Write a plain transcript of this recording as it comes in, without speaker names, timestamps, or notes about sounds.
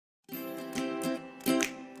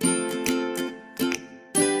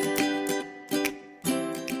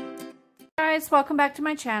guys, welcome back to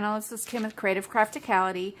my channel. This is Kim with Creative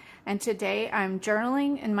Crafticality, and today I'm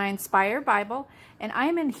journaling in my Inspire Bible, and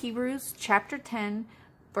I'm in Hebrews chapter 10,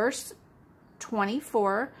 verse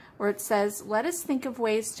 24, where it says, "Let us think of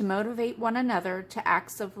ways to motivate one another to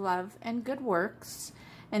acts of love and good works."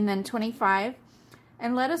 And then 25,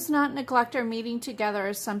 "And let us not neglect our meeting together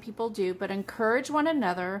as some people do, but encourage one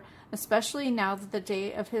another, especially now that the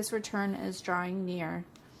day of his return is drawing near."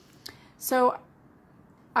 So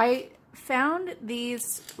I found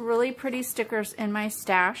these really pretty stickers in my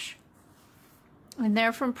stash, and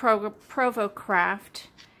they're from Provo Craft,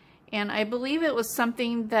 and I believe it was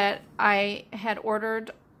something that I had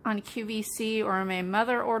ordered on QVC, or my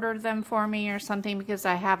mother ordered them for me or something, because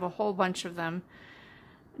I have a whole bunch of them,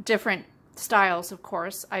 different styles of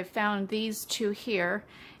course. I found these two here,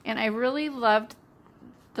 and I really loved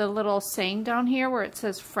the little saying down here where it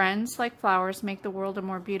says, "Friends like flowers make the world a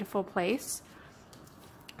more beautiful place."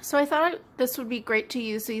 So I thought this would be great to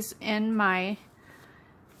use these in my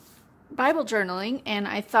Bible journaling, and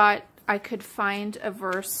I thought I could find a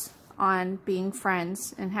verse on being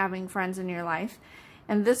friends and having friends in your life.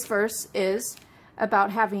 And this verse is about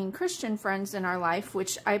having Christian friends in our life,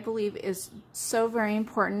 which I believe is so very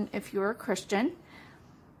important if you're a Christian.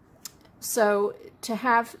 So to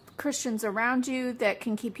have Christians around you that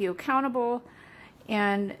can keep you accountable,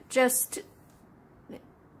 and just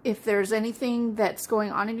if there's anything that's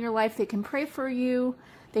going on in your life, they can pray for you,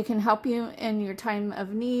 they can help you in your time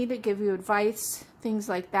of need, give you advice, things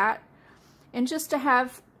like that. And just to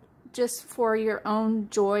have, just for your own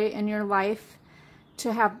joy in your life,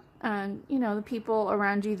 to have, you know, the people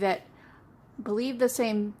around you that believe the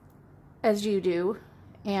same as you do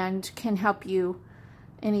and can help you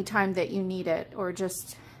anytime that you need it, or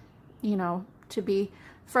just, you know, to be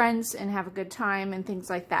friends and have a good time and things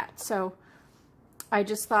like that. So I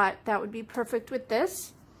just thought that would be perfect with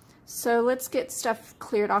this. So let's get stuff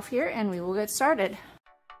cleared off here and we will get started.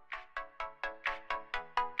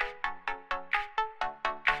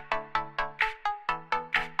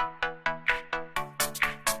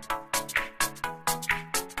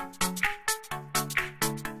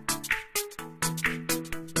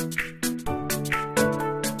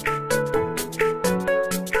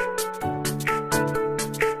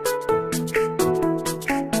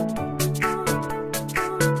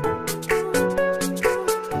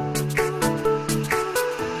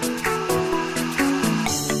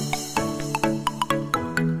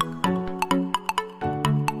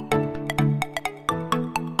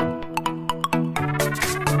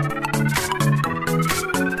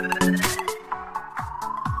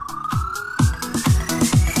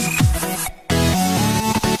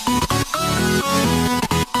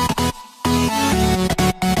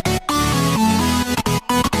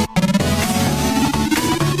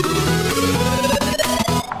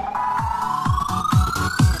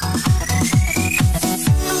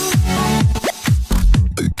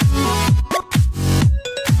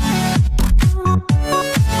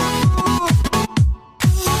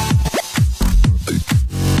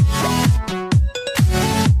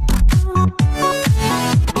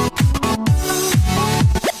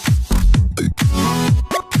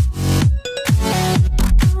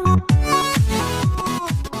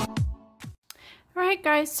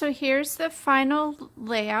 Guys, so here's the final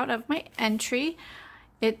layout of my entry.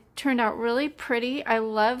 It turned out really pretty. I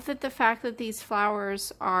love that the fact that these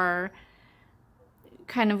flowers are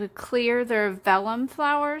kind of a clear, they're vellum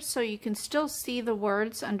flowers, so you can still see the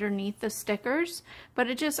words underneath the stickers, but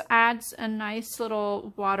it just adds a nice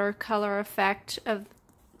little watercolor effect of,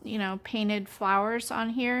 you know, painted flowers on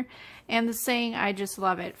here. And the saying, I just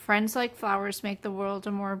love it. "Friends like flowers make the world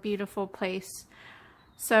a more beautiful place."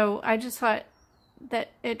 So I just thought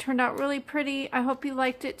that it turned out really pretty. I hope you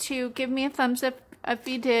liked it too. Give me a thumbs up if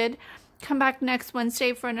you did. Come back next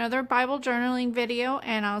Wednesday for another Bible journaling video,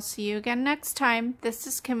 and I'll see you again next time. This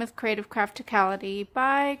is Kim with Creative Crafticality.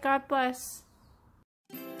 Bye. God bless.